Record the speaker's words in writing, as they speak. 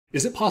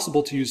Is it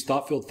possible to use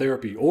thought-field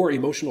therapy or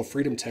emotional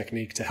freedom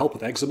technique to help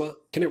with eczema?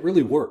 Can it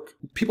really work?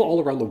 People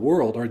all around the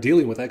world are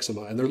dealing with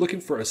eczema and they're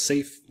looking for a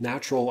safe,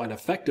 natural, and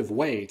effective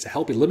way to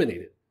help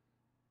eliminate it.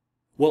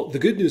 Well, the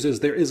good news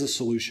is there is a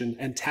solution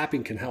and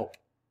tapping can help.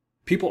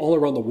 People all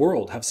around the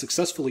world have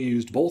successfully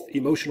used both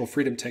emotional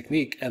freedom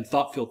technique and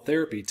thought-field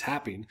therapy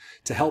tapping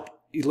to help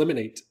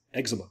eliminate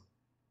eczema.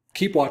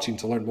 Keep watching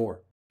to learn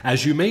more.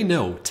 As you may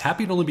know,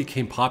 tapping only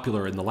became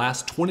popular in the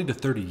last 20 to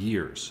 30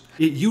 years.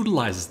 It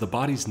utilizes the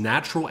body's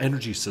natural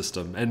energy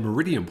system and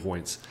meridian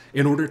points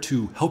in order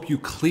to help you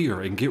clear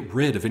and get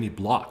rid of any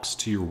blocks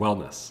to your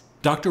wellness.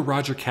 Dr.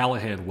 Roger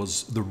Callahan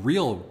was the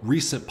real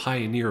recent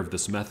pioneer of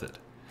this method.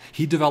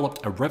 He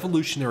developed a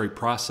revolutionary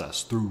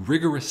process through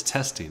rigorous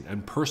testing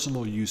and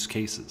personal use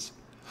cases.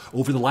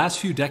 Over the last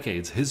few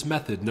decades, his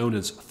method, known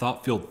as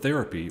thought-field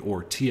therapy,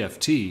 or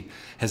TFT,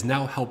 has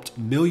now helped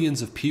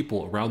millions of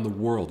people around the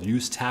world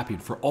use tapping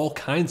for all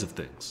kinds of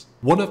things.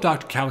 One of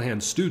Dr.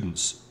 Callahan's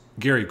students,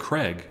 Gary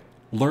Craig,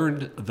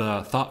 learned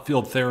the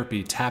thought-field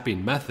therapy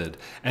tapping method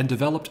and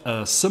developed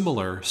a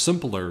similar,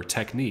 simpler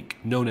technique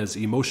known as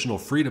emotional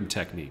freedom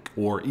technique,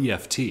 or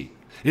EFT.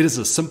 It is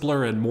a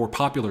simpler and more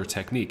popular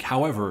technique.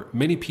 However,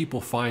 many people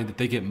find that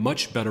they get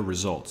much better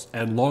results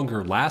and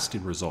longer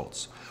lasting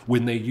results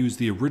when they use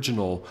the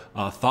original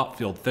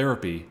thought-field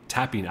therapy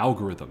tapping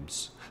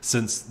algorithms,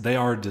 since they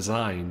are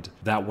designed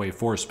that way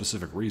for a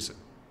specific reason.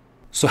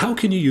 So how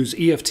can you use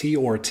EFT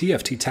or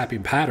TFT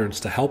tapping patterns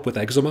to help with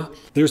eczema?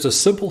 There's a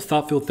simple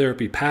thought-field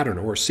therapy pattern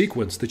or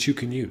sequence that you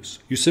can use.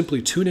 You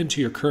simply tune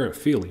into your current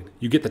feeling,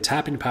 you get the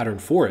tapping pattern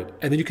for it,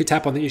 and then you can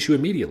tap on the issue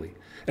immediately.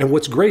 And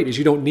what's great is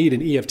you don't need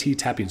an EFT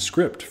tapping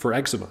script for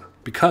eczema,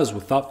 because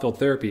with thought-field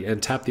therapy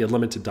and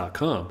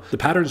taptheunlimited.com, the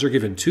patterns are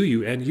given to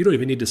you and you don't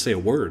even need to say a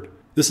word.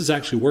 This has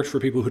actually worked for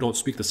people who don't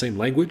speak the same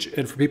language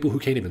and for people who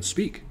can't even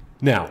speak.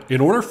 Now, in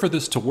order for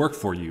this to work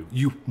for you,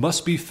 you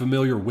must be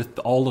familiar with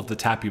all of the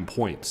tapping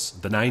points,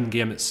 the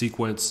 9-gamut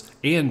sequence,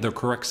 and the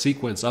correct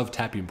sequence of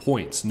tapping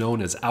points known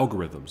as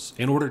algorithms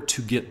in order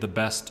to get the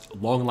best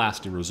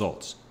long-lasting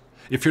results.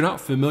 If you're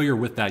not familiar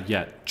with that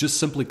yet, just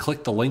simply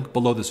click the link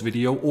below this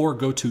video or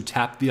go to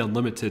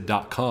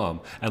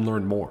taptheunlimited.com and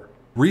learn more.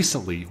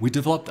 Recently, we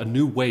developed a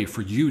new way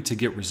for you to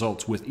get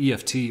results with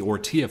EFT or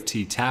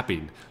TFT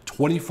tapping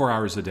 24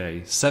 hours a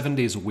day, 7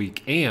 days a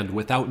week, and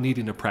without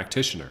needing a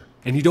practitioner.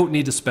 And you don't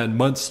need to spend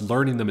months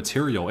learning the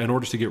material in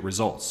order to get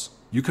results.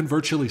 You can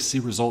virtually see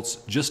results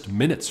just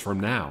minutes from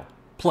now.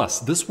 Plus,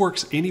 this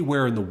works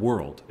anywhere in the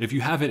world. If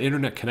you have an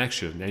internet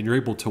connection and you're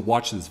able to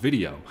watch this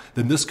video,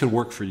 then this can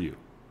work for you.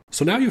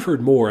 So now you've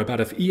heard more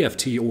about if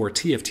EFT or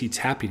TFT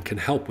tapping can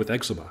help with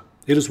eczema.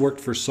 It has worked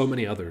for so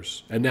many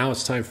others, and now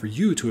it's time for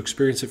you to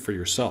experience it for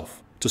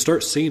yourself. To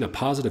start seeing a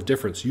positive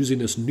difference using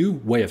this new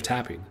way of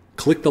tapping,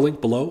 click the link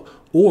below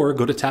or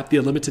go to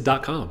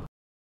taptheunlimited.com.